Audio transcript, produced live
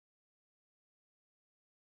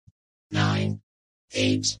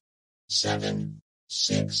8, 7,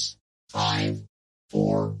 6, 5,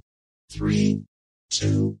 4, 3,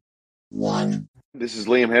 2, 1. This is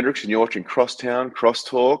Liam Hendricks, and you're watching Crosstown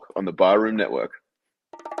Crosstalk on the Barroom Network.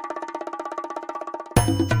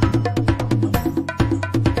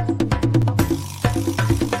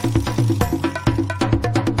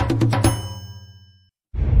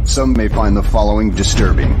 Some may find the following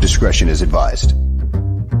disturbing. Discretion is advised.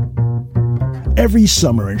 Every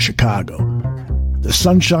summer in Chicago, the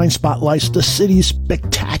sunshine spotlights the city's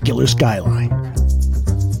spectacular skyline.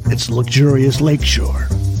 Its luxurious lakeshore,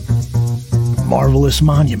 marvelous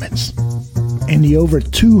monuments, and the over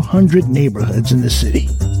 200 neighborhoods in the city.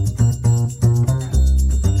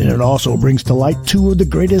 And it also brings to light two of the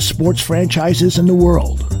greatest sports franchises in the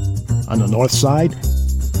world. On the north side,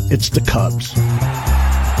 it's the Cubs.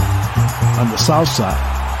 On the south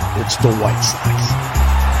side, it's the White Sox.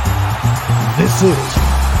 This is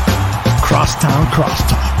Crosstown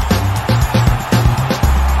Crosstalk.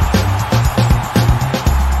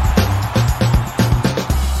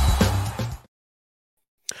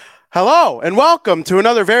 Hello and welcome to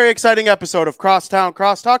another very exciting episode of Crosstown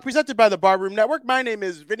Crosstalk presented by the Barroom Network. My name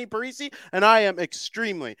is Vinny Parisi and I am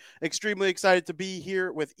extremely excited to be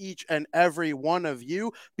here with each and every one of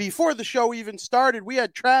you. Before the show even started, we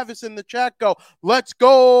had Travis in the chat go, "Let's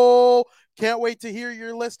go." Can't wait to hear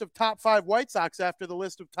your list of top 5 White Sox after the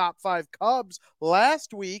list of top 5 Cubs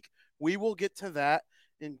last week. We will get to that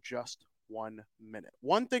in just 1 minute.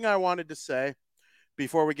 One thing I wanted to say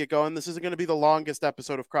before we get going, this isn't going to be the longest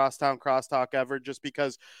episode of Crosstown Crosstalk ever, just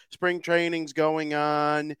because spring training's going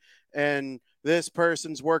on and this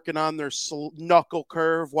person's working on their knuckle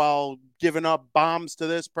curve while giving up bombs to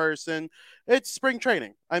this person. It's spring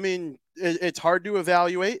training. I mean, it's hard to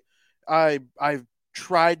evaluate. I've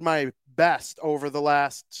tried my best over the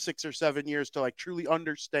last 6 or 7 years to truly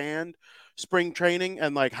understand spring training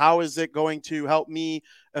and how is it going to help me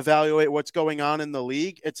evaluate what's going on in the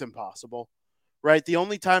league. It's impossible. Right. The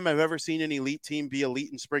only time I've ever seen an elite team be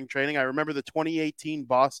elite in spring training, I remember the 2018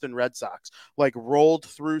 Boston Red Sox rolled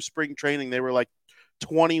through spring training. They were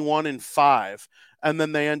 21-5. And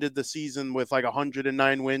then they ended the season with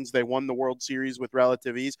 109 wins. They won the World Series with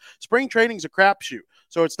relative ease. Spring training's a crapshoot.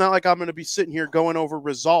 So it's not like I'm going to be sitting here going over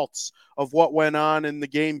results of what went on in the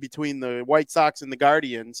game between the White Sox and the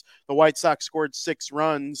Guardians. The White Sox scored 6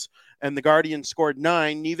 runs and the Guardians scored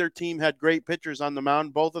 9. Neither team had great pitchers on the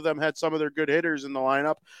mound. Both of them had some of their good hitters in the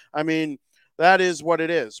lineup. I mean, that is what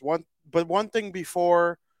it is. One thing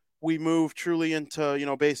before we move truly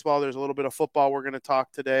into, baseball, there's a little bit of football we're going to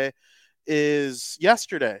talk today, is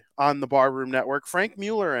yesterday on the Barroom Network, Frank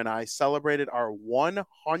Mueller and I celebrated our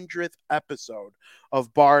 100th episode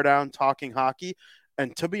of Bar Down Talking Hockey.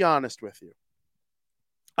 And to be honest with you,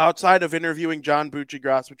 outside of interviewing John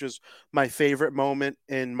Buccigross, which is my favorite moment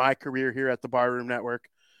in my career here at the Barroom Network,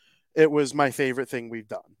 it was my favorite thing we've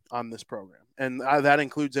done on this program. And that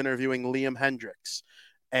includes interviewing Liam Hendricks,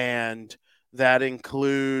 and that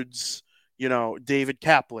includes, David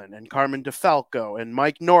Kaplan and Carmen DeFalco and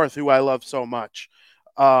Mike North, who I love so much.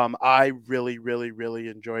 I really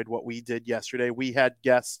enjoyed what we did yesterday. We had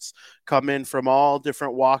guests come in from all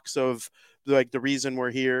different walks of the reason we're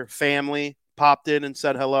here. Family popped in and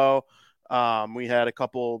said hello. We had a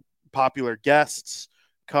couple popular guests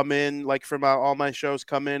come in, from all my shows,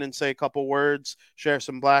 come in and say a couple words, share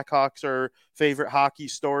some Blackhawks or favorite hockey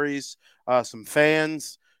stories. Some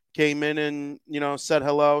fans came in and, said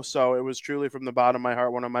hello. So it was truly from the bottom of my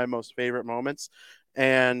heart, one of my most favorite moments.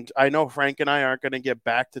 And I know Frank and I aren't going to get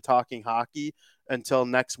back to talking hockey until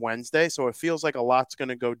next Wednesday. So it feels like a lot's going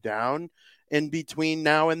to go down in between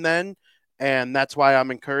now and then. And that's why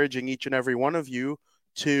I'm encouraging each and every one of you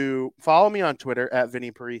to follow me on Twitter at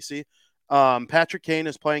Vinny Parisi. Patrick Kane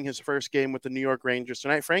is playing his first game with the New York Rangers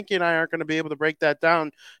tonight. Frankie and I aren't going to be able to break that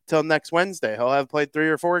down till next Wednesday. He'll have played 3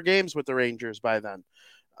 or 4 games with the Rangers by then.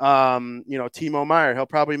 Timo Meier, he'll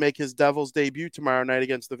probably make his Devils debut tomorrow night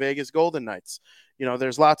against the Vegas Golden Knights.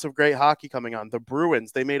 There's lots of great hockey coming on. The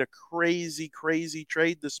Bruins, they made a crazy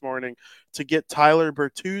trade this morning to get Tyler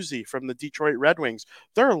Bertuzzi from the Detroit Red Wings.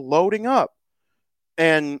 They're loading up.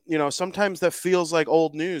 And, sometimes that feels like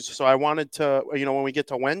old news. So I wanted to, when we get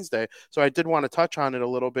to Wednesday, so I did want to touch on it a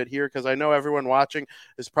little bit here because I know everyone watching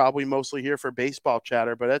is probably mostly here for baseball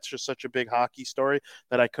chatter, but that's just such a big hockey story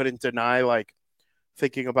that I couldn't deny,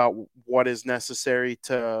 thinking about what is necessary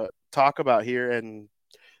to talk about here. And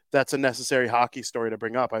that's a necessary hockey story to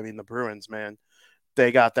bring up. I mean, the Bruins, man,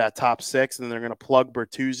 they got that top 6 and they're going to plug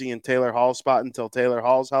Bertuzzi and Taylor Hall's spot until Taylor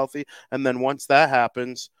Hall's healthy. And then once that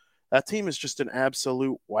happens, that team is just an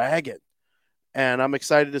absolute wagon. And I'm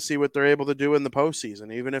excited to see what they're able to do in the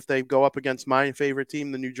postseason. Even if they go up against my favorite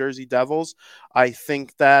team, the New Jersey Devils, I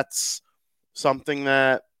think that's something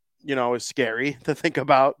that, is scary to think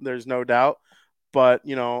about. There's no doubt. But,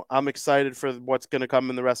 I'm excited for what's going to come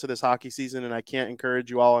in the rest of this hockey season, and I can't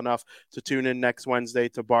encourage you all enough to tune in next Wednesday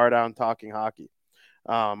to Bar Down Talking Hockey.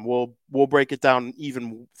 We'll break it down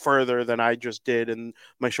even further than I just did in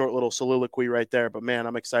my short little soliloquy right there. But man,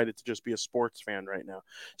 I'm excited to just be a sports fan right now.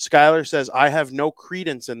 Skylar says, I have no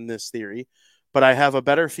credence in this theory, but I have a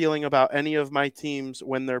better feeling about any of my teams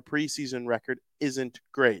when their preseason record isn't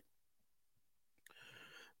great.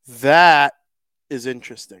 That is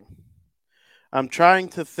interesting. I'm trying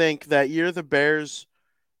to think. That year the Bears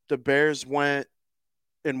went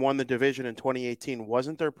and won the division in 2018.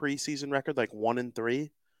 Wasn't their preseason record like 1-3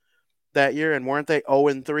 that year? And weren't they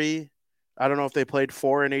 0-3? I don't know if they played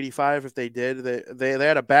 4 in 85. If they did, they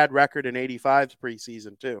had a bad record in 85's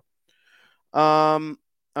preseason too. I'm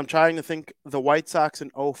trying to think. The White Sox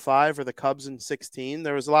in 05 or the Cubs in 16.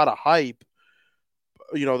 There was a lot of hype.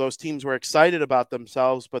 Those teams were excited about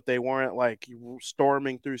themselves, but they weren't like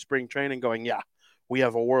storming through spring training going, yeah, we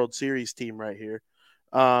have a World Series team right here.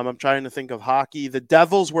 I'm trying to think of hockey. The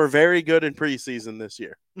Devils were very good in preseason this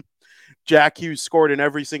year. Jack Hughes scored in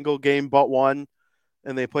every single game but one,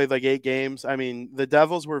 and they played like 8 games. I mean, the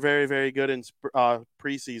Devils were very, very good in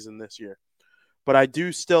preseason this year. But I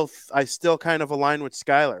still kind of align with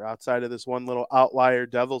Skylar outside of this one little outlier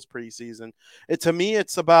Devils preseason. To me,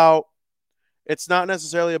 it's not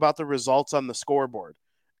necessarily about the results on the scoreboard.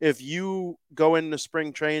 If you go into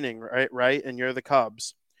spring training, right, and you're the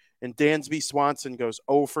Cubs, and Dansby Swanson goes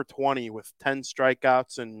 0 for 20 with 10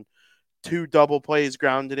 strikeouts and 2 double plays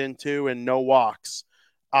grounded into and no walks,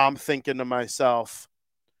 I'm thinking to myself,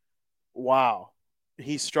 wow,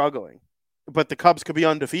 he's struggling. But the Cubs could be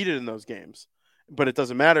undefeated in those games. But it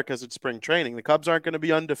doesn't matter because it's spring training. The Cubs aren't going to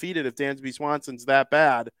be undefeated if Dansby Swanson's that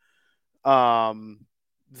bad.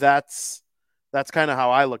 That's kind of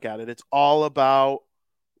how I look at it. It's all about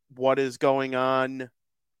what is going on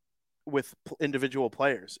with individual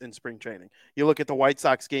players in spring training. You look at the White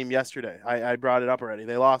Sox game yesterday. I brought it up already.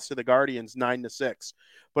 They lost to the Guardians 9-6.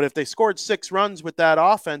 But if they scored 6 runs with that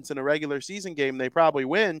offense in a regular season game, they probably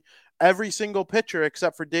win. Every single pitcher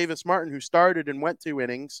except for Davis Martin, who started and went 2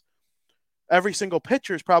 innings, every single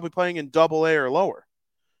pitcher is probably playing in Double-A or lower.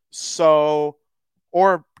 So,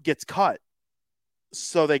 or gets cut.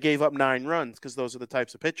 So they gave up 9 runs because those are the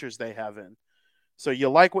types of pitchers they have in. So you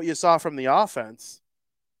like what you saw from the offense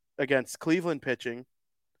against Cleveland pitching,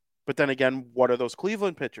 but then again, what are those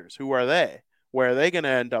Cleveland pitchers? Who are they? Where are they going to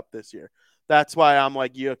end up this year? That's why I'm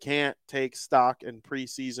like, you can't take stock in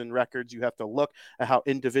preseason records. You have to look at how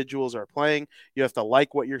individuals are playing. You have to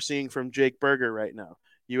like what you're seeing from Jake Berger right now.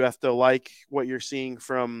 You have to like what you're seeing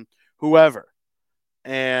from whoever.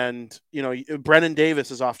 And, Brennan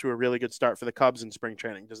Davis is off to a really good start for the Cubs in spring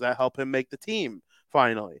training. Does that help him make the team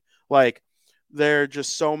finally? Like, there are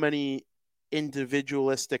just so many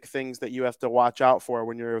individualistic things that you have to watch out for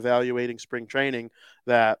when you're evaluating spring training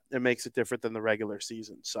that it makes it different than the regular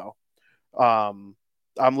season. So I'm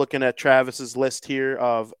looking at Travis's list here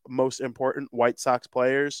of most important White Sox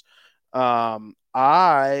players.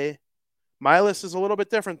 My list is a little bit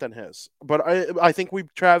different than his, but I think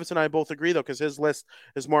Travis and I both agree though, because his list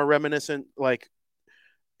is more reminiscent. Like,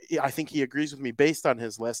 I think he agrees with me based on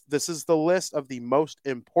his list. This is the list of the most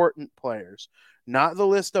important players, not the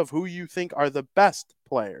list of who you think are the best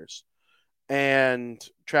players. And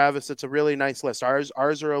Travis, it's a really nice list. Ours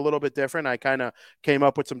are a little bit different. I kind of came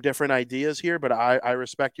up with some different ideas here, but I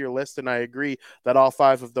respect your list, and I agree that all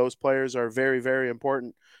 5 of those players are very, very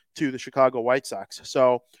important to the Chicago White Sox.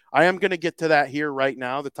 So I am going to get to that here right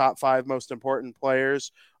now, the top 5 most important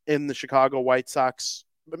players in the Chicago White Sox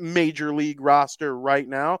major league roster right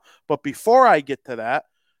now. But before I get to that,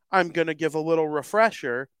 I'm going to give a little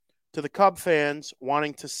refresher to the Cub fans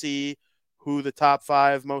wanting to see who the top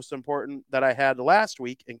 5 most important that I had last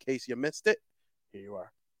week. In case you missed it, here you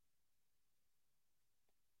are.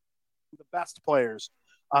 The best players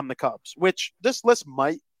on the Cubs, which this list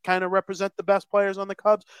might kind of represent the best players on the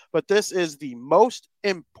Cubs, but this is the most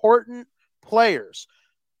important players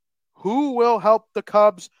who will help the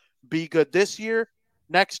Cubs be good this year,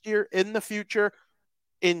 next year, in the future,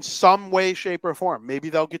 in some way, shape, or form. Maybe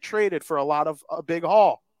they'll get traded for a big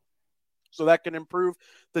haul, so that can improve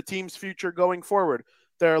the team's future going forward.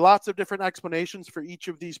 There are lots of different explanations for each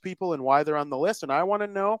of these people and why they're on the list, and I want to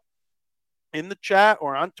know in the chat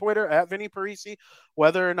or on Twitter at Vinny Parisi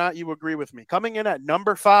whether or not you agree with me. Coming in at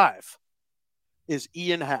number 5 is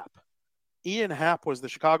Ian Happ. Ian Happ was the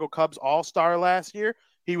Chicago Cubs All-Star last year.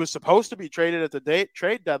 He was supposed to be traded at the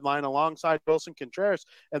trade deadline alongside Wilson Contreras,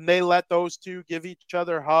 and they let those two give each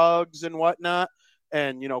other hugs and whatnot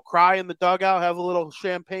and, cry in the dugout, have a little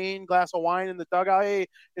champagne, glass of wine in the dugout. Hey,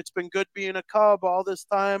 it's been good being a Cub all this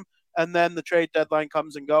time. And then the trade deadline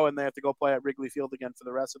comes and go, and they have to go play at Wrigley Field again for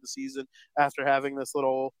the rest of the season after having this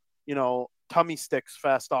little, tummy sticks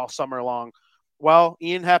fest all summer long. Well,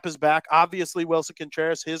 Ian Happ is back. Obviously, Wilson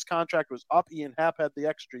Contreras, his contract was up. Ian Happ had the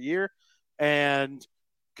extra year, and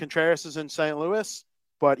Contreras is in St. Louis,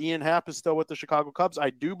 but Ian Happ is still with the Chicago Cubs. I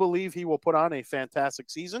do believe he will put on a fantastic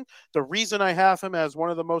season. The reason I have him as one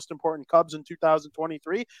of the most important Cubs in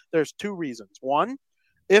 2023, there's two reasons. One,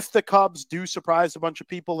 if the Cubs do surprise a bunch of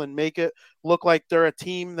people and make it look like they're a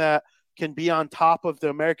team that can be on top of the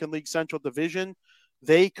American League Central Division,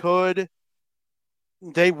 they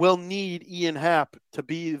will need Ian Happ to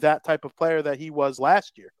be that type of player that he was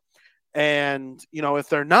last year. And, if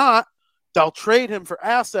they're not, they'll trade him for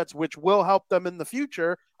assets, which will help them in the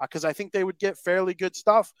future, because I think they would get fairly good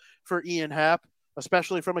stuff for Ian Happ,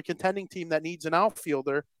 especially from a contending team that needs an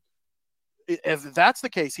outfielder. If that's the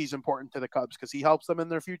case, he's important to the Cubs because he helps them in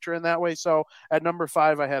their future in that way. So at number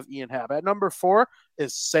 5, I have Ian Happ. At number 4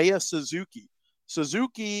 is Seiya Suzuki.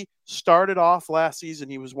 Suzuki started off last season.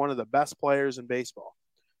 He was one of the best players in baseball.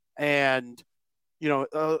 And,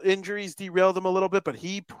 injuries derailed him a little bit, but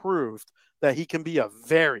he proved that he can be a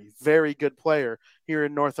very, very good player here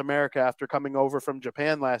in North America after coming over from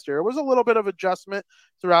Japan last year. It was a little bit of adjustment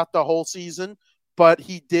throughout the whole season, but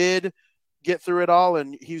he did get through it all,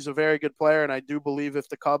 and he's a very good player. And I do believe if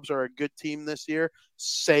the Cubs are a good team this year,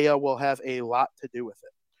 Seiya will have a lot to do with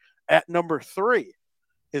it. At number 3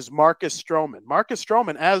 is Marcus Stroman. Marcus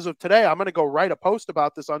Stroman, as of today, I'm going to go write a post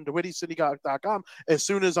about this on DeWittyCityGawk.com as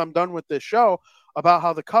soon as I'm done with this show about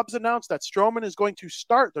how the Cubs announced that Stroman is going to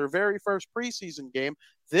start their very first preseason game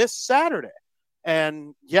this Saturday.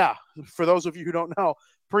 And yeah, for those of you who don't know,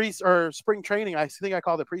 spring training, I think I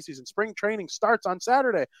called it preseason. Spring training starts on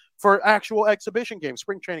Saturday for actual exhibition games.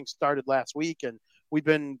 Spring training started last week, and we've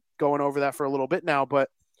been going over that for a little bit now, but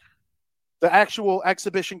the actual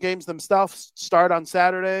exhibition games themselves start on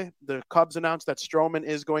Saturday. The Cubs announced that Stroman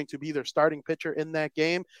is going to be their starting pitcher in that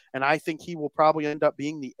game, and I think he will probably end up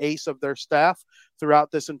being the ace of their staff throughout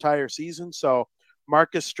this entire season. So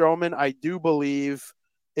Marcus Stroman, I do believe,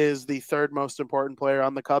 is the third most important player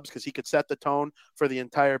on the Cubs because he could set the tone for the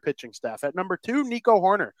entire pitching staff. At number 2, Nico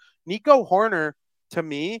Hoerner. Nico Hoerner, to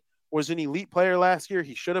me, was an elite player last year.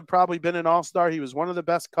 He should have probably been an all-star. He was one of the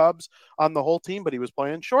best Cubs on the whole team, but he was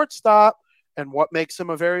playing shortstop. And what makes him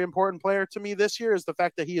a very important player to me this year is the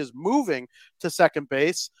fact that he is moving to second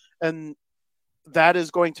base. And that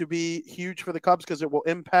is going to be huge for the Cubs because it will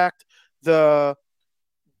impact the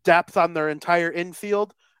depth on their entire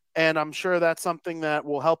infield. And I'm sure that's something that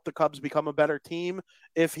will help the Cubs become a better team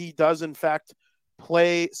if he does, in fact,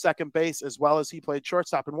 play second base as well as he played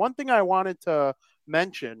shortstop. And one thing I wanted to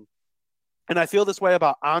mention, and I feel this way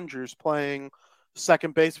about Andrews playing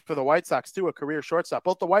second base for the White Sox too, a career shortstop.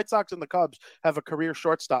 Both the White Sox and the Cubs have a career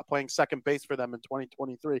shortstop playing second base for them in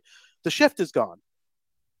 2023. The shift is gone.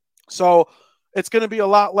 So it's going to be a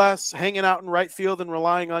lot less hanging out in right field and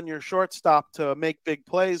relying on your shortstop to make big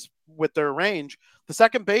plays with their range. The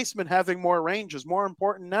second baseman having more range is more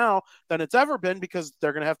important now than it's ever been because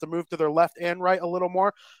they're going to have to move to their left and right a little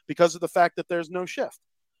more because of the fact that there's no shift.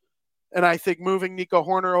 And I think moving Nico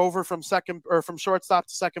Hoerner over from shortstop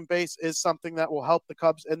to second base is something that will help the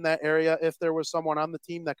Cubs in that area. If there was someone on the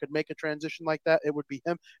team that could make a transition like that, it would be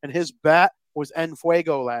him. And his bat was En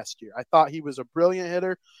Fuego last year. I thought he was a brilliant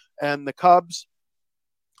hitter. And the Cubs,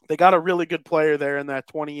 they got a really good player there in that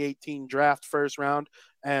 2018 draft first round.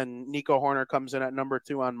 And Nico Hoerner comes in at number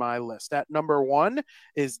 2 on my list. At number 1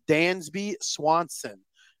 is Dansby Swanson.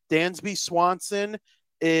 Dansby Swanson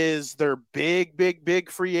is their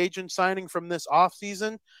big free agent signing from this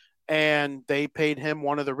offseason, and they paid him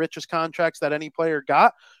one of the richest contracts that any player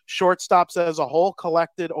got. Shortstops as a whole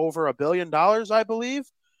collected over $1 billion, I believe,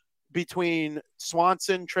 between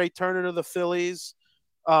Swanson, Trey Turner to the Phillies,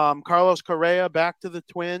 Carlos Correa back to the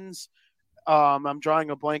Twins. I'm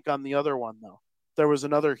drawing a blank on the other one, though. There was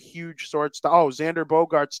another huge shortstop. Oh, Xander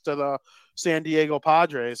Bogaerts to the San Diego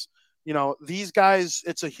Padres. These guys,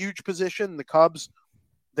 it's a huge position. The Cubs,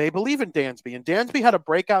 they believe in Dansby, and Dansby had a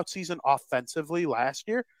breakout season offensively last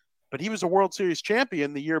year, but he was a World Series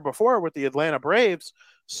champion the year before with the Atlanta Braves.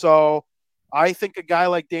 So I think a guy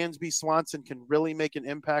like Dansby Swanson can really make an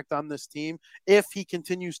impact on this team if he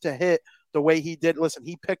continues to hit the way he did. Listen,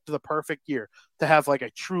 he picked the perfect year to have like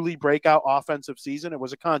a truly breakout offensive season. It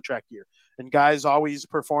was a contract year, and guys always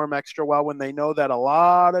perform extra well when they know that a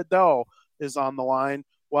lot of dough is on the line.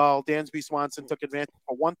 well, Dansby Swanson took advantage.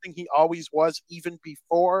 But one thing he always was, even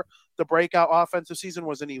before the breakout offensive season,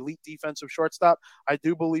 was an elite defensive shortstop. I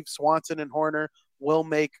do believe Swanson and Horner will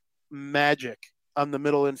make magic on the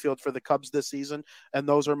middle infield for the Cubs this season. And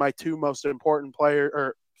those are my two most important players,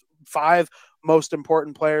 or five most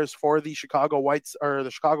important players for the Chicago Whites or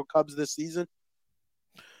the Chicago Cubs this season.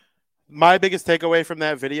 My biggest takeaway from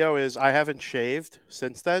that video is I haven't shaved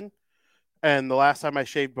since then. And the last time I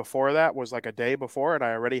shaved before that was like a day before, and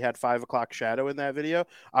I already had 5 o'clock shadow in that video.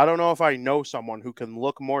 I don't know if I know someone who can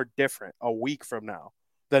look more different a week from now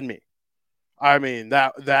than me. I mean,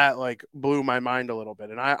 that like blew my mind a little bit.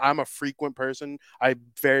 And I'm a frequent person. I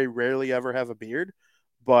very rarely ever have a beard.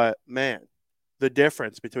 But man, the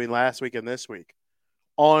difference between last week and this week,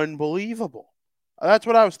 unbelievable. That's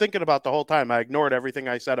what I was thinking about the whole time. I ignored everything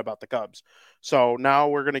I said about the Cubs. So now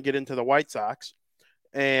we're going to get into the White Sox.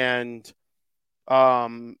 And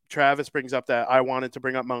Travis brings up that I wanted to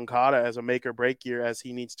bring up Moncada as a make or break year, as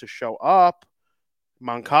he needs to show up.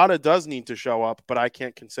 Moncada does need to show up, but I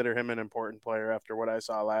can't consider him an important player after what I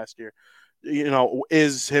saw last year. You know,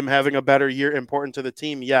 is him having a better year important to the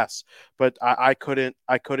team? Yes, but I couldn't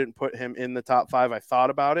put him in the top 5. I thought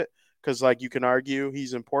about it because, like, you can argue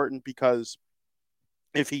he's important because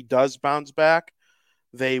if he does bounce back,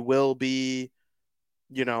 they will be,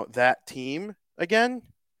 you know, that team again.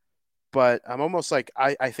 But I'm almost like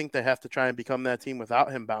I think they have to try and become that team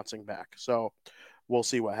without him bouncing back. So we'll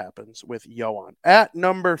see what happens with Yoan. At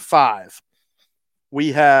number 5,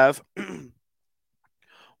 we have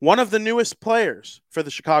one of the newest players for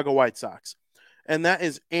the Chicago White Sox, and that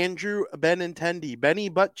is Andrew Benintendi. Benny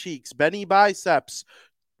Butt Cheeks, Benny Biceps,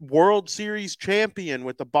 World Series champion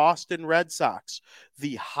with the Boston Red Sox,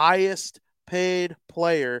 the highest paid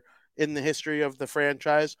player in the history of the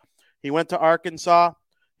franchise. He went to Arkansas.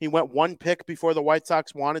 He went one pick before the White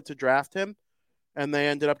Sox wanted to draft him, and they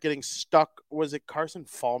ended up getting stuck. Was it Carson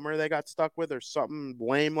Fulmer they got stuck with or something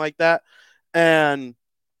lame like that? And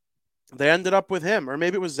they ended up with him, or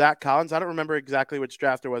maybe it was Zach Collins. I don't remember exactly which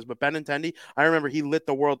draft it was, but Benintendi, I remember he lit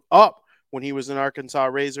the world up when he was an Arkansas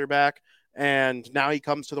Razorback, and now he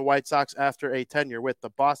comes to the White Sox after a tenure with the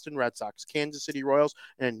Boston Red Sox, Kansas City Royals,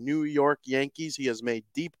 and New York Yankees. He has made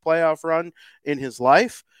deep playoff run in his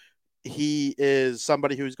life. He is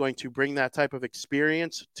somebody who's going to bring that type of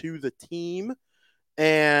experience to the team.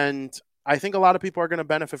 And I think a lot of people are going to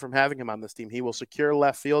benefit from having him on this team. He will secure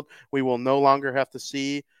left field. We will no longer have to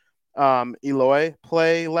see Eloy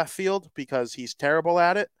play left field because he's terrible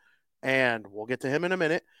at it. And we'll get to him in a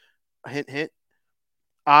minute. Hint, hint.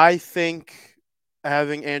 I think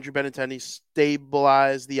having Andrew Benintendi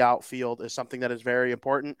stabilize the outfield is something that is very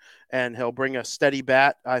important, and he'll bring a steady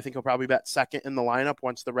bat. I think he'll probably bat second in the lineup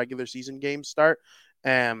once the regular season games start.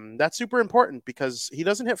 And that's super important because he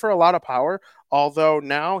doesn't hit for a lot of power, although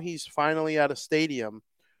now he's finally at a stadium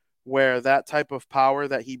where that type of power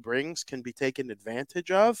that he brings can be taken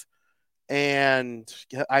advantage of. And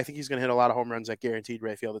I think he's going to hit a lot of home runs at Guaranteed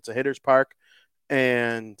Rate Field. It's a hitter's park.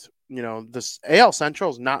 And, you know, this AL Central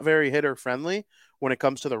is not very hitter friendly when it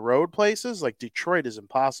comes to the road places. Like Detroit is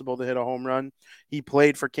impossible to hit a home run. He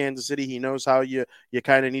played for Kansas City. He knows how you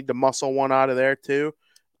kind of need to muscle one out of there too.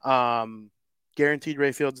 Guaranteed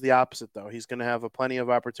Rate Field's the opposite, though. He's going to have plenty of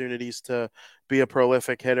opportunities to be a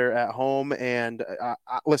prolific hitter at home. And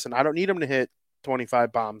listen, I don't need him to hit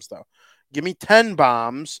 25 bombs, though. Give me 10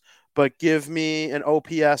 bombs, but give me an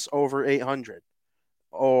OPS over 800.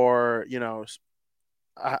 Or, you know,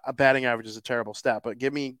 a batting average is a terrible stat, but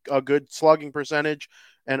give me a good slugging percentage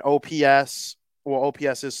and OPS. Well,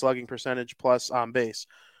 OPS is slugging percentage plus on base.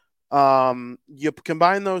 You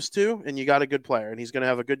combine those two and you got a good player, and he's going to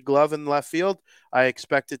have a good glove in left field. I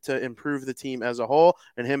expect it to improve the team as a whole,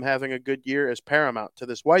 and him having a good year is paramount to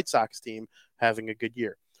this White Sox team having a good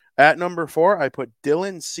year. At number 4, I put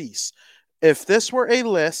Dylan Cease. If this were a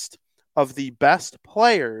list of the best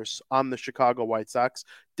players on the Chicago White Sox,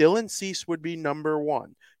 Dylan Cease would be number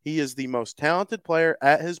 1. He is the most talented player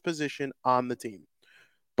at his position on the team.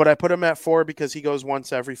 But I put him at 4 because he goes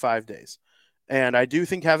once every 5 days. And I do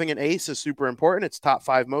think having an ace is super important. It's top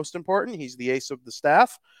 5 most important. He's the ace of the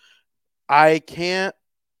staff. I can't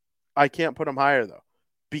put him higher, though,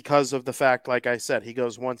 because of the fact, like I said, he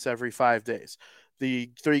goes once every 5 days.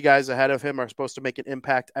 The 3 guys ahead of him are supposed to make an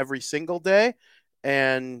impact every single day.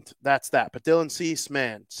 And that's that. But Dylan Cease,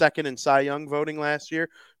 man, second in Cy Young voting last year,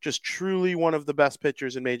 just truly one of the best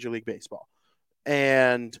pitchers in Major League Baseball.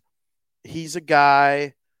 And he's a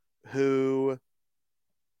guy who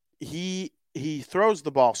he throws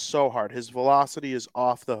the ball so hard. His velocity is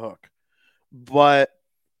off the hook. But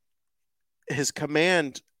his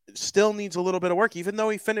command still needs a little bit of work. Even though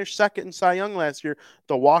he finished second in Cy Young last year,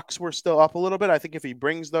 the walks were still up a little bit. I think if he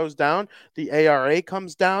brings those down, the ARA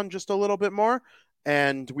comes down just a little bit more,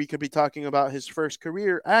 and we could be talking about his first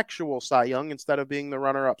career actual Cy Young instead of being the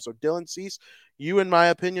runner-up. So Dylan Cease, you, in my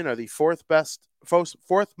opinion, are the fourth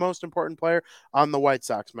most important player on the White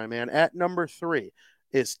Sox, my man. At number 3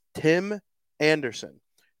 is Tim Anderson.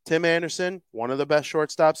 Tim Anderson, one of the best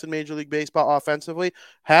shortstops in Major League Baseball offensively,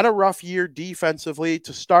 had a rough year defensively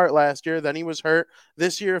to start last year. Then he was hurt.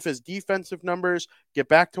 This year, if his defensive numbers get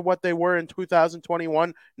back to what they were in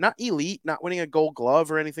 2021, not elite, not winning a Gold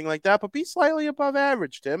Glove or anything like that, but be slightly above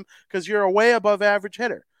average, Tim, because you're a way above average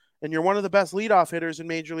hitter. And you're one of the best leadoff hitters in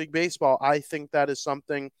Major League Baseball. I think that is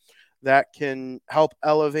something that can help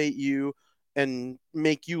elevate you and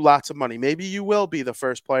make you lots of money. Maybe you will be the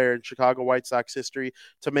first player in Chicago White Sox history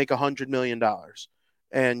to make $100 million.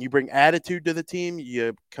 And you bring attitude to the team,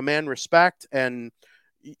 you command respect, and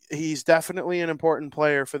he's definitely an important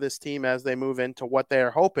player for this team as they move into what they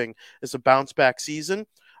are hoping is a bounce back season.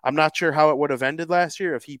 I'm not sure how it would have ended last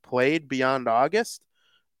year if he played beyond August,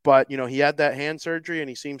 but he had that hand surgery and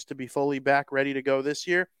he seems to be fully back, ready to go this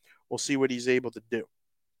year. We'll see what he's able to do.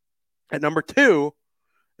 At number 2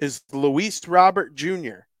 is Luis Robert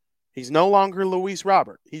Jr. He's no longer Luis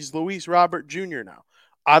Robert. He's Luis Robert Jr. now.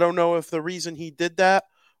 I don't know if the reason he did that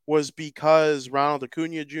was because Ronald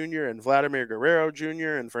Acuna Jr. and Vladimir Guerrero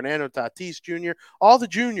Jr. and Fernando Tatis Jr., all the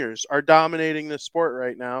juniors are dominating the sport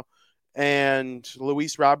right now. And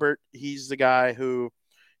Luis Robert, he's the guy who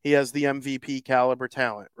he has the MVP caliber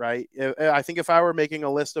talent, right? I think if I were making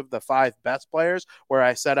a list of the 5 best players where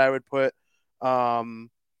I said I would put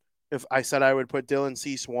if I said I would put Dylan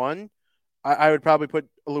Cease 1, I would probably put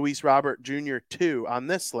Luis Robert Jr. 2 on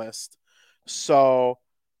this list. So,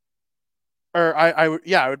 or I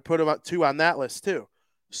would put him at 2 on that list too.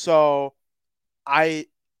 So, I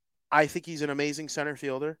think he's an amazing center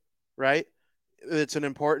fielder, right? It's an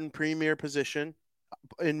important premier position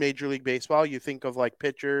in Major League Baseball. You think of like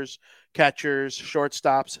pitchers, catchers,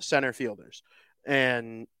 shortstops, center fielders.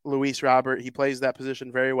 And Luis Robert, he plays that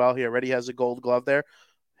position very well. He already has a Gold Glove there.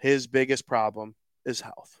 His biggest problem is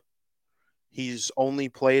health. He's only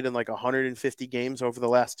played in like 150 games over the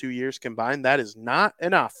last 2 years combined. That is not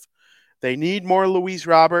enough. They need more Luis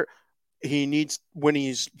Robert. He needs, when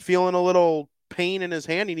he's feeling a little pain in his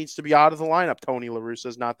hand, he needs to be out of the lineup. Tony La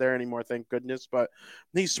Russa's not there anymore, thank goodness. But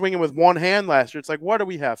he's swinging with one hand last year. It's like, what do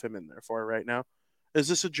we have him in there for right now? Is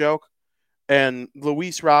this a joke? And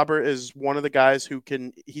Luis Robert is one of the guys who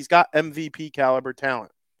he's got MVP caliber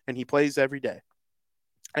talent, and he plays every day.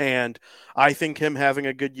 And I think him having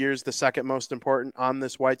a good year is the second most important on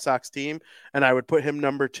this White Sox team. And I would put him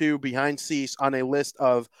number 2 behind Cease on a list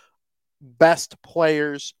of best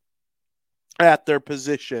players at their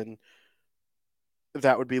position.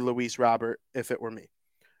 That would be Luis Robert if it were me.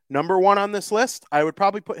 Number 1 on this list, I would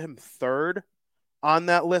probably put him 3rd on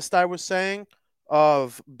that list I was saying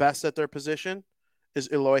of best at their position is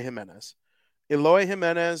Eloy Jimenez. Eloy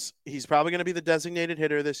Jimenez, he's probably going to be the designated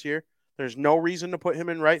hitter this year. There's no reason to put him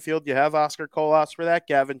in right field. You have Oscar Colas for that.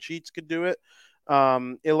 Gavin Sheets could do it.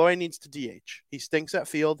 Eloy needs to DH. He stinks at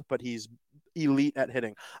field, but he's elite at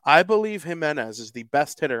hitting. I believe Jimenez is the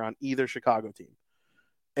best hitter on either Chicago team.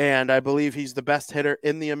 And I believe he's the best hitter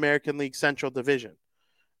in the American League Central Division.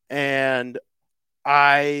 And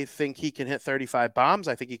I think he can hit 35 bombs.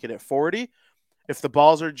 I think he can hit 40. If the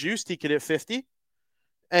balls are juiced, he could hit 50.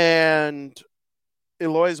 And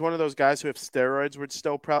Eloy is one of those guys who, if steroids were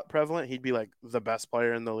still prevalent, he'd be like the best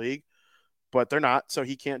player in the league, but they're not, so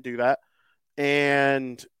he can't do that.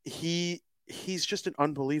 And he's just an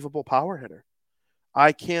unbelievable power hitter.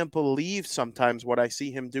 I can't believe sometimes what I see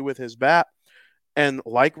him do with his bat. And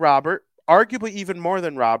like Robert, arguably even more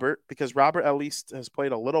than Robert, because Robert at least has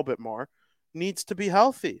played a little bit more, needs to be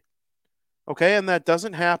healthy. Okay, and that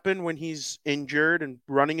doesn't happen when he's injured and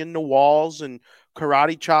running into walls and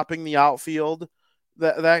karate chopping the outfield.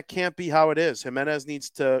 That can't be how it is. Jimenez needs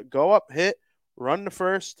to go up, hit, run to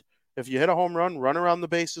first. If you hit a home run, run around the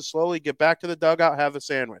bases slowly, get back to the dugout, have a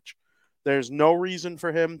sandwich. There's no reason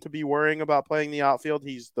for him to be worrying about playing the outfield.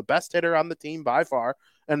 He's the best hitter on the team by far,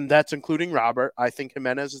 and that's including Robert. I think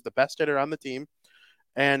Jimenez is the best hitter on the team.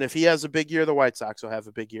 And if he has a big year, the White Sox will have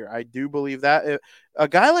a big year. I do believe that. A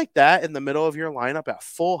guy like that in the middle of your lineup at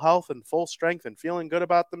full health and full strength and feeling good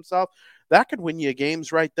about themselves, that could win you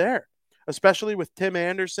games right there. Especially with Tim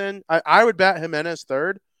Anderson. I would bat Jimenez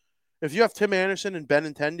 3rd. If you have Tim Anderson and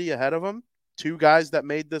Benintendi ahead of him, 2 guys that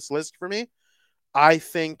made this list for me, I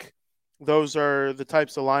think those are the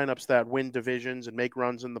types of lineups that win divisions and make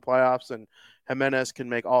runs in the playoffs, and Jimenez can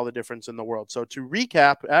make all the difference in the world. So to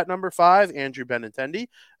recap, at number 5, Andrew Benintendi.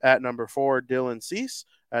 At number 4, Dylan Cease.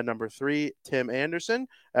 At number 3, Tim Anderson.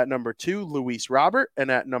 At number 2, Luis Robert.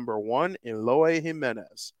 And at number 1, Eloy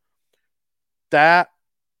Jimenez. That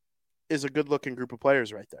is a good-looking group of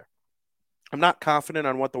players right there. I'm not confident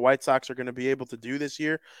on what the White Sox are going to be able to do this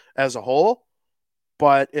year as a whole,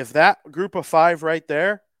 but if that group of 5 right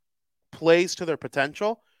there plays to their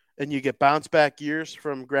potential and you get bounce-back years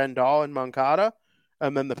from Grandal and Moncada,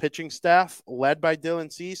 and then the pitching staff led by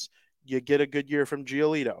Dylan Cease, you get a good year from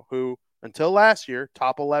Giolito, who, until last year,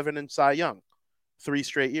 top 11 in Cy Young, 3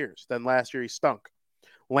 straight years. Then last year he stunk.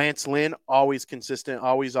 Lance Lynn, always consistent,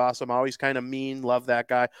 always awesome, always kind of mean. Love that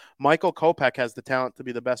guy. Michael Kopech has the talent to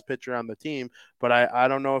be the best pitcher on the team, but I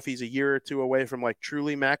don't know if he's a year or two away from like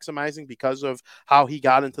truly maximizing because of how he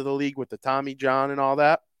got into the league with the Tommy John and all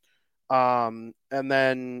that. And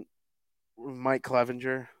then Mike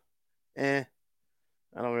Clevenger, I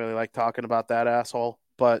don't really like talking about that asshole,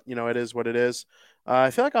 but you know, it is what it is.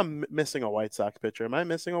 I feel like I'm missing a White Sox pitcher. Am I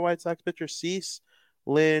missing a White Sox pitcher? Cease,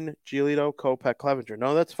 Lynn, Giolito, Kopech, Clevenger.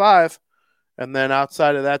 No, that's 5. And then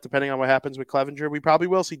outside of that, depending on what happens with Clevenger, we probably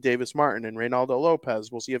will see Davis Martin and Reynaldo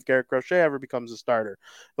Lopez. We'll see if Garrett Crochet ever becomes a starter.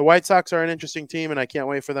 The White Sox are an interesting team, and I can't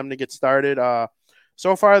wait for them to get started.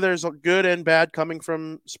 So far, there's good and bad coming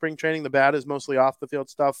from spring training. The bad is mostly off the field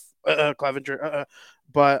stuff, Clevenger.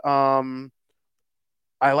 But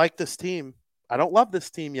I like this team. I don't love this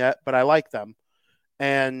team yet, but I like them.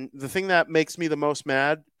 And the thing that makes me the most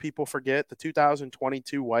mad, people forget, the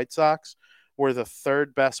 2022 White Sox were the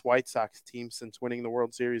 3rd best White Sox team since winning the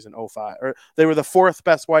World Series in 05. Or they were the 4th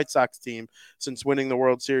best White Sox team since winning the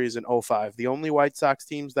World Series in 05. The only White Sox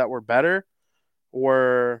teams that were better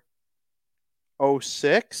were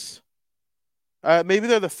 06. Maybe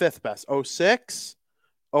they're the 5th best. 06,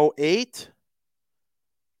 08,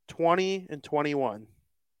 20, and 21.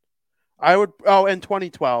 And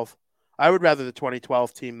 2012. I would rather the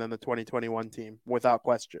 2012 team than the 2021 team, without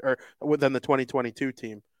question, or than the 2022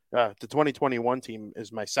 team. The 2021 team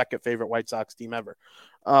is my second favorite White Sox team ever.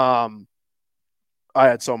 I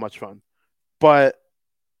had so much fun, but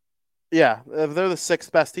yeah, they're the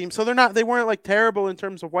 6th best team. So they weren't like terrible in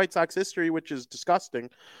terms of White Sox history, which is disgusting.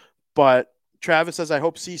 But Travis says, I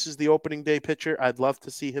hope Cease is the opening day pitcher. I'd love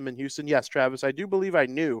to see him in Houston. Yes, Travis, I do believe I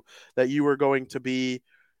knew that you were going to be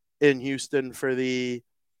in Houston for the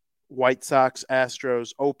White Sox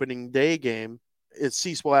Astros opening day game.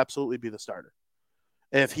 Cease will absolutely be the starter.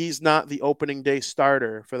 If he's not the opening day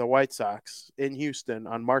starter for the White Sox in Houston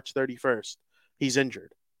on March 31st, he's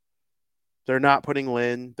injured. They're not putting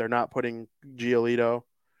Lynn. They're not putting Giolito.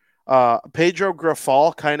 Pedro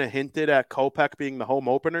Grifol kind of hinted at Kopech being the home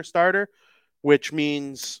opener starter, which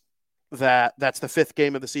means that that's the 5th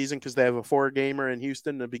game of the season because they have a 4-gamer in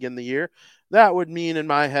Houston to begin the year. That would mean in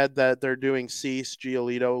my head that they're doing Cease,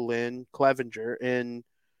 Giolito, Lynn, Clevenger in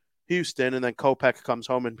Houston, and then Kopech comes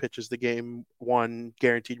home and pitches the game 1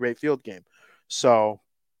 guaranteed rate field game. So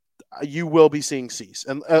you will be seeing Cease.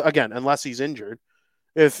 And again, unless he's injured.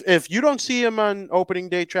 If you don't see him on opening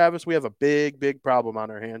day, Travis, we have a big problem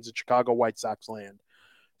on our hands in Chicago White Sox land.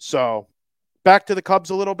 So back to the Cubs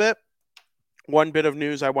a little bit. One bit of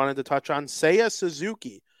news I wanted to touch on. Seiya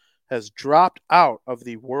Suzuki has dropped out of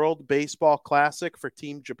the World Baseball Classic for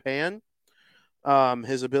Team Japan.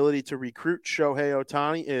 His ability to recruit Shohei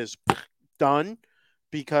Ohtani is done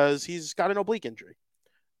because he's got an oblique injury.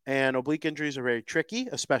 And oblique injuries are very tricky,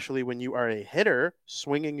 especially when you are a hitter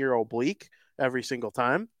swinging your oblique every single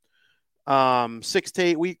time. 6 to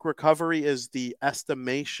 8 week recovery is the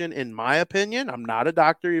estimation, in my opinion. I'm not a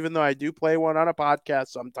doctor, even though I do play one on a podcast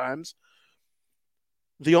sometimes.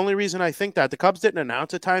 The only reason I think that, the Cubs didn't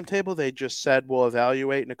announce a timetable. They just said we'll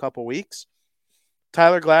evaluate in a couple weeks.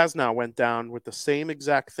 Tyler Glasnow went down with the same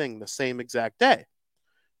exact thing, the same exact day.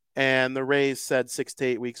 And the Rays said 6 to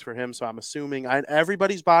 8 weeks for him. So I'm assuming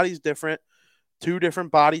everybody's body's different. 2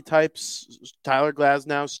 different body types. Tyler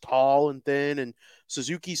Glasnow's tall and thin, and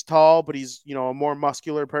Suzuki's tall, but he's, a more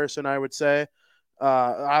muscular person, I would say.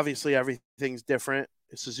 Obviously, everything's different.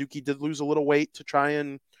 Suzuki did lose a little weight to try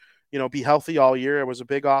and, be healthy all year. It was a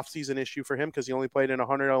big offseason issue for him because he only played in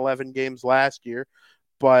 111 games last year.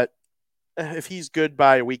 But if he's good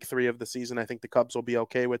by week 3 of the season, I think the Cubs will be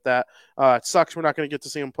okay with that. It sucks we're not going to get to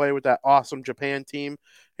see him play with that awesome Japan team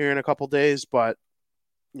here in a couple days, but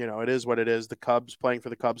it is what it is. The Cubs, playing for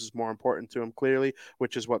the Cubs is more important to him, clearly,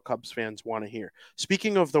 which is what Cubs fans want to hear.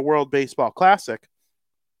 Speaking of the World Baseball Classic,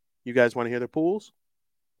 you guys want to hear the pools?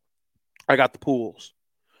 I got the pools.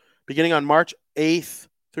 Beginning on March 8th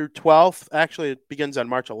through 12th. Actually, it begins on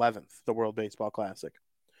March 11th, the World Baseball Classic.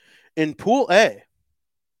 In Pool A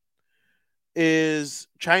is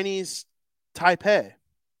Chinese Taipei,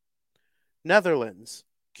 Netherlands,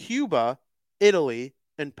 Cuba, Italy,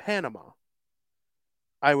 and Panama.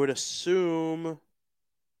 I would assume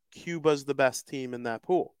Cuba's the best team in that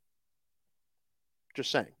pool.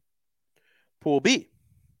 Just saying. Pool B,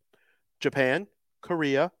 Japan,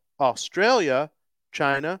 Korea, Australia,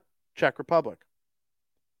 China, Czech Republic.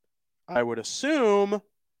 I would assume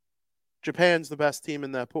Japan's the best team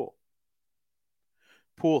in that pool.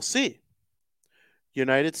 Pool C,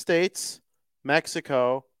 United States,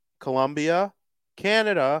 Mexico, Colombia,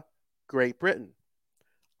 Canada, Great Britain.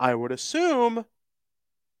 I would assume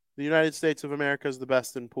the United States of America is the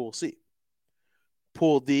best in Pool C.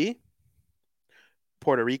 Pool D,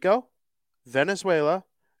 Puerto Rico, Venezuela,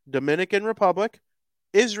 Dominican Republic,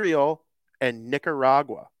 Israel, and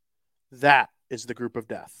Nicaragua. That is the group of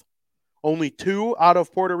death. Only 2 out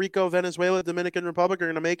of Puerto Rico, Venezuela, Dominican Republic are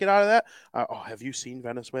going to make it out of that. Have you seen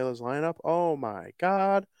Venezuela's lineup? Oh, my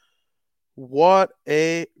God. What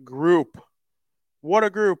a group. What a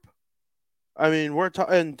group. I mean,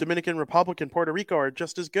 and Dominican Republic and Puerto Rico are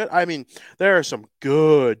just as good. I mean, there are some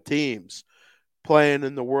good teams playing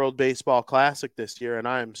in the World Baseball Classic this year, and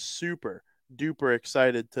I am super duper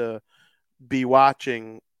excited to be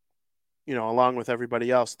watching, along with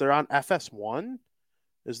everybody else. They're on FS1.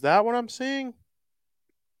 Is that what I'm seeing?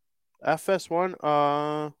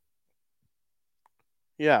 FS1?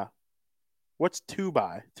 Yeah. What's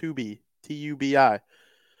Tubi? Tubi.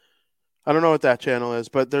 I don't know what that channel is,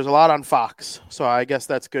 but there's a lot on Fox. So I guess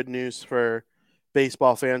that's good news for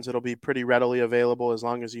baseball fans. It'll be pretty readily available as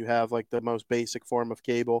long as you have like the most basic form of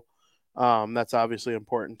cable. That's obviously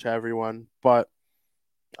important to everyone. But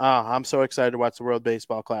I'm so excited to watch the World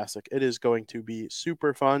Baseball Classic. It is going to be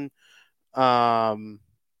super fun.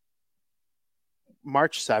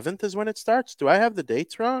 March 7th is when it starts. Do I have the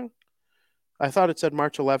dates wrong? I thought it said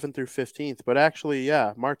March 11th through 15th, but actually,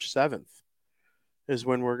 yeah, March 7th is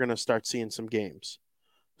when we're going to start seeing some games.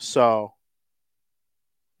 So,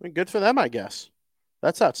 good for them, I guess.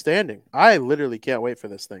 That's outstanding. I literally can't wait for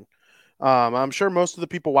this thing. I'm sure most of the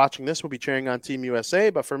people watching this will be cheering on Team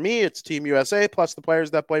USA, but for me, it's Team USA plus the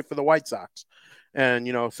players that play for the White Sox. And,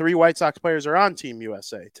 3 White Sox players are on Team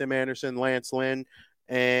USA. Tim Anderson, Lance Lynn,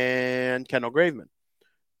 and Kendall Graveman.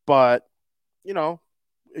 But,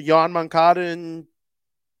 Yoan Moncada and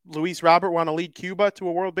Luis Robert want to lead Cuba to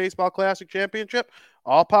a World Baseball Classic championship.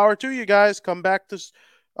 All power to you guys. Come back to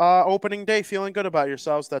opening day feeling good about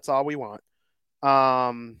yourselves. That's all we want.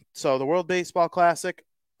 So the World Baseball Classic,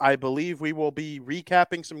 I believe we will be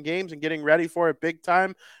recapping some games and getting ready for it big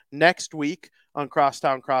time next week on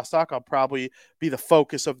Crosstown Crosstalk. I'll probably be the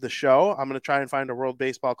focus of the show. I'm going to try and find a World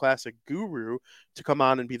Baseball Classic guru to come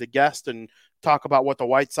on and be the guest and talk about what the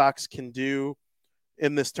White Sox can do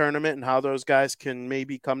in this tournament and how those guys can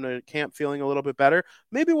maybe come to camp feeling a little bit better.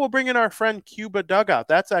 Maybe we'll bring in our friend Cuba Dugout.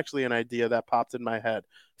 That's actually an idea that popped in my head.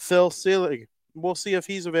 Phil Seelig. We'll see if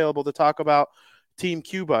he's available to talk about Team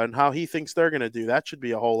Cuba and how he thinks they're going to do. That should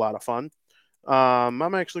be a whole lot of fun.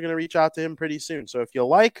 I'm actually going to reach out to him pretty soon. So if you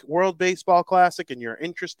like World Baseball Classic and you're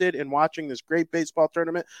interested in watching this great baseball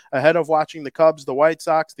tournament ahead of watching the Cubs, the White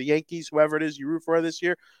Sox, the Yankees, whoever it is you root for this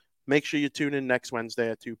year, make sure you tune in next Wednesday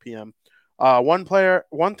at 2 p.m. One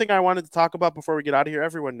thing I wanted to talk about before we get out of here,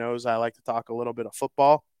 everyone knows I like to talk a little bit of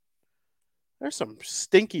football. There's some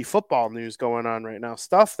stinky football news going on right now,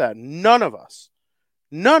 stuff that none of us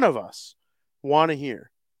want to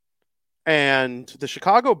hear. And the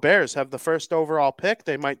Chicago Bears have the first overall pick.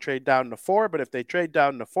 They might trade down to 4, but if they trade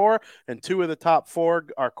down to 4 and 2 of the top 4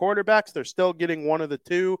 are quarterbacks, they're still getting one of the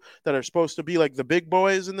 2 that are supposed to be like the big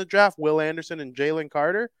boys in the draft, Will Anderson and Jalen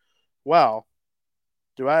Carter. Well,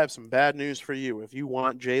 do I have some bad news for you? If you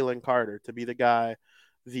want Jalen Carter to be the guy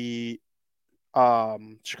the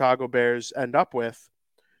Chicago Bears end up with,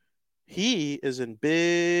 he is in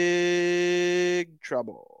big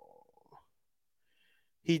trouble.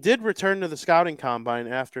 He did return to the scouting combine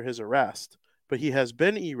after his arrest, but he has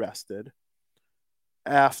been arrested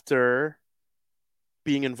after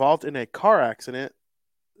being involved in a car accident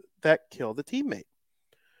that killed a teammate.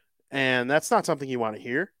 And that's not something you want to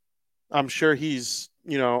hear. I'm sure he's,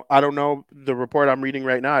 I don't know the report I'm reading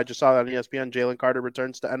right now. I just saw that on ESPN. Jalen Carter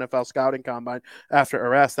returns to NFL scouting combine after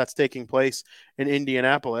arrest. That's taking place in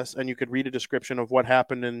Indianapolis. And you could read a description of what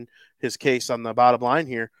happened in his case on the bottom line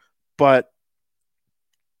here. But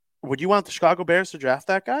would you want the Chicago Bears to draft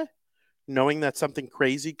that guy, knowing that something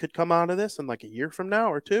crazy could come out of this in like a year from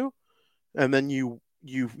now or 2? And then you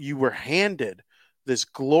were handed this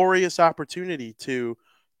glorious opportunity to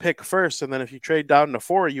pick first, and then if you trade down to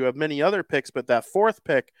 4, you have many other picks, but that 4th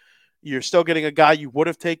pick, you're still getting a guy you would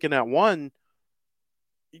have taken at 1.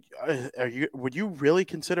 Would you really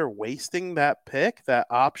consider wasting that pick, that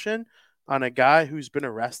option, on a guy who's been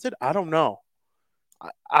arrested? I don't know.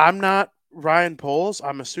 I'm not Ryan Poles.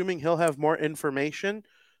 I'm assuming he'll have more information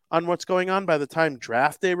on what's going on by the time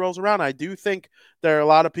draft day rolls around. I do think there are a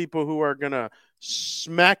lot of people who are going to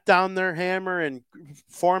smack down their hammer and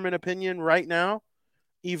form an opinion right now,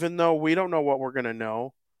 even though we don't know what we're going to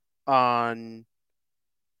know on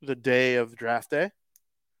the day of draft day.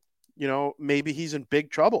 Maybe he's in big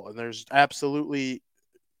trouble and there's absolutely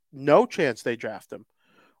no chance they draft him.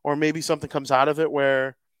 Or maybe something comes out of it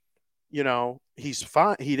where, he's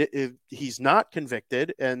fine. He's not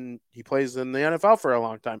convicted and he plays in the NFL for a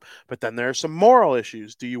long time. But then there are some moral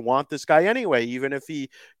issues. Do you want this guy anyway? Even if he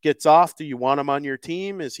gets off, do you want him on your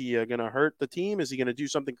team? Is he going to hurt the team? Is he going to do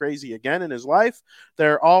something crazy again in his life?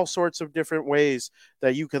 There are all sorts of different ways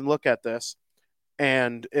that you can look at this.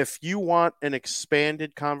 And if you want an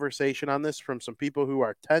expanded conversation on this from some people who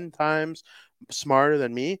are 10 times smarter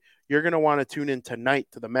than me, you're going to want to tune in tonight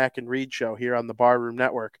to the Mac and Reed show here on the Barroom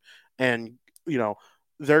Network. And,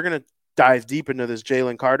 they're going to dive deep into this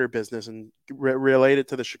Jalen Carter business and relate it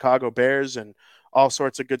to the Chicago Bears and all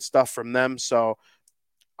sorts of good stuff from them. So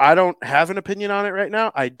I don't have an opinion on it right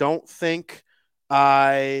now. I don't think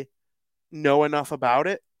I know enough about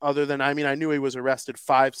it. Other than, I knew he was arrested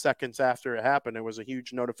 5 seconds after it happened. It was a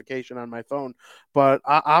huge notification on my phone. But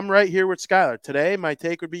I'm right here with Skylar. Today, my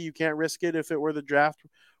take would be you can't risk it if it were the draft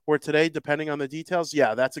or today, depending on the details.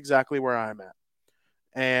 Yeah, that's exactly where I'm at.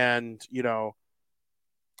 And,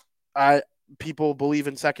 people believe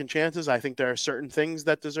in second chances. I think there are certain things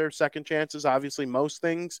that deserve second chances, obviously most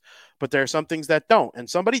things, but there are some things that don't. And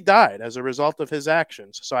somebody died as a result of his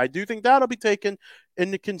actions. So I do think that'll be taken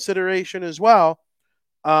into consideration as well.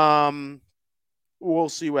 We'll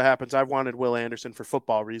see what happens. I've wanted Will Anderson for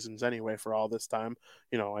football reasons anyway for all this time.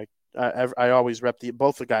 I always rep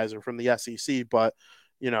both the guys are from the SEC, but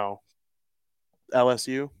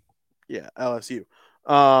LSU. Yeah, LSU.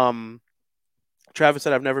 Travis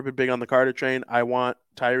said, I've never been big on the Carter train. I want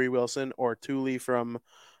Tyree Wilson or Thule from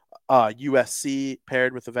USC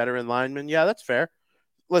paired with a veteran lineman. Yeah, that's fair.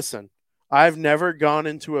 Listen, I've never gone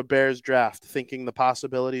into a Bears draft thinking the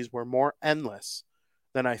possibilities were more endless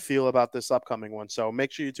than I feel about this upcoming one. So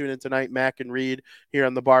make sure you tune in tonight, Mac and Reed, here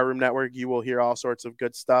on the Barroom Network. You will hear all sorts of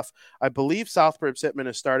good stuff. I believe South Burbs Hitman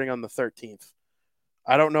is starting on the 13th.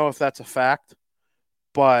 I don't know if that's a fact,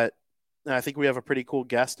 but I think we have a pretty cool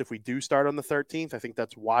guest if we do start on the 13th. I think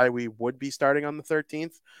that's why we would be starting on the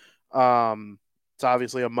 13th. It's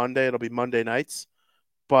obviously a Monday. It'll be Monday nights.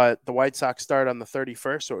 But the White Sox start on the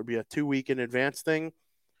 31st, so it would be a 2-week in advance thing.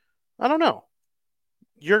 I don't know.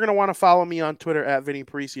 You're going to want to follow me on Twitter at Vinny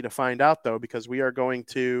Parisi to find out, though, because we are going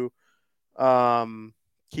to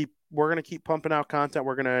keep pumping out content.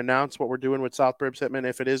 We're going to announce what we're doing with South Burbs Hitman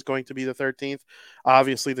if it is going to be the 13th.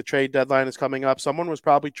 Obviously, the trade deadline is coming up. Someone was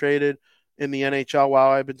probably traded in the NHL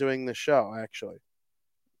while I've been doing this show, actually.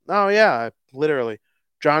 Oh, yeah, literally.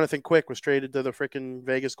 Jonathan Quick was traded to the freaking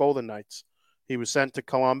Vegas Golden Knights. He was sent to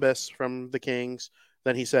Columbus from the Kings.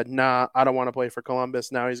 Then he said, nah, I don't want to play for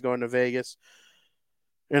Columbus. Now he's going to Vegas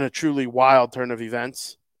in a truly wild turn of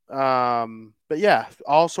events. But yeah,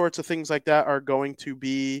 all sorts of things like that are going to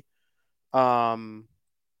be covered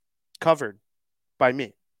by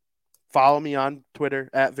me. Follow me on Twitter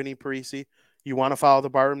at Vinny Parisi. You want to follow the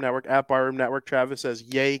Barroom Network at Barroom Network. Travis says,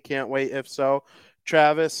 yay, can't wait. If so,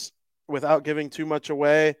 Travis, without giving too much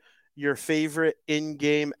away, your favorite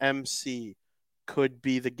in-game MC could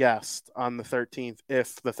be the guest on the 13th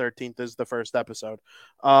if the 13th is the first episode.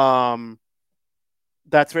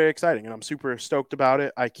 That's very exciting, and I'm super stoked about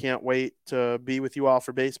it. I can't wait to be with you all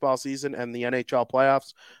for baseball season and the NHL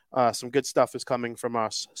playoffs. Some good stuff is coming from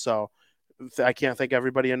us. So I can't thank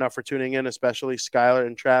everybody enough for tuning in, especially Skylar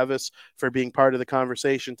and Travis for being part of the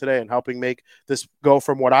conversation today and helping make this go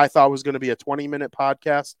from what I thought was going to be a 20-minute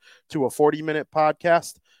podcast to a 40-minute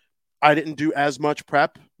podcast. I didn't do as much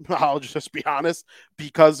prep, I'll just be honest,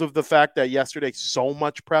 because of the fact that yesterday so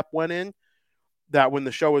much prep went in that when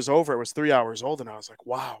the show was over, it was 3 hours old, and I was like,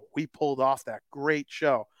 wow, we pulled off that great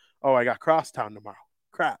show. Oh, I got Crosstown tomorrow.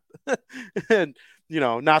 Crap. And,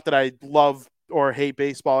 not that I love or hate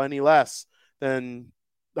baseball any less than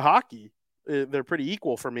hockey. They're pretty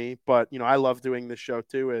equal for me, but, I love doing this show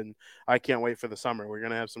too, and I can't wait for the summer. We're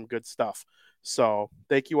going to have some good stuff. So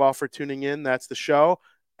thank you all for tuning in. That's the show.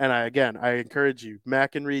 And I encourage you,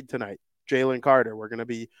 Mac and Reed tonight, Jalen Carter. We're going to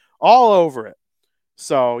be all over it.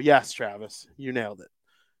 So, yes, Travis, you nailed it.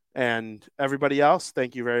 And everybody else,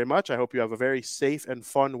 thank you very much. I hope you have a very safe and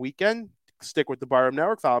fun weekend. Stick with the Barroom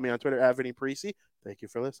Network. Follow me on Twitter at Vinny Parisi. Thank you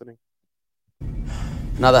for listening.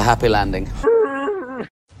 Another happy landing.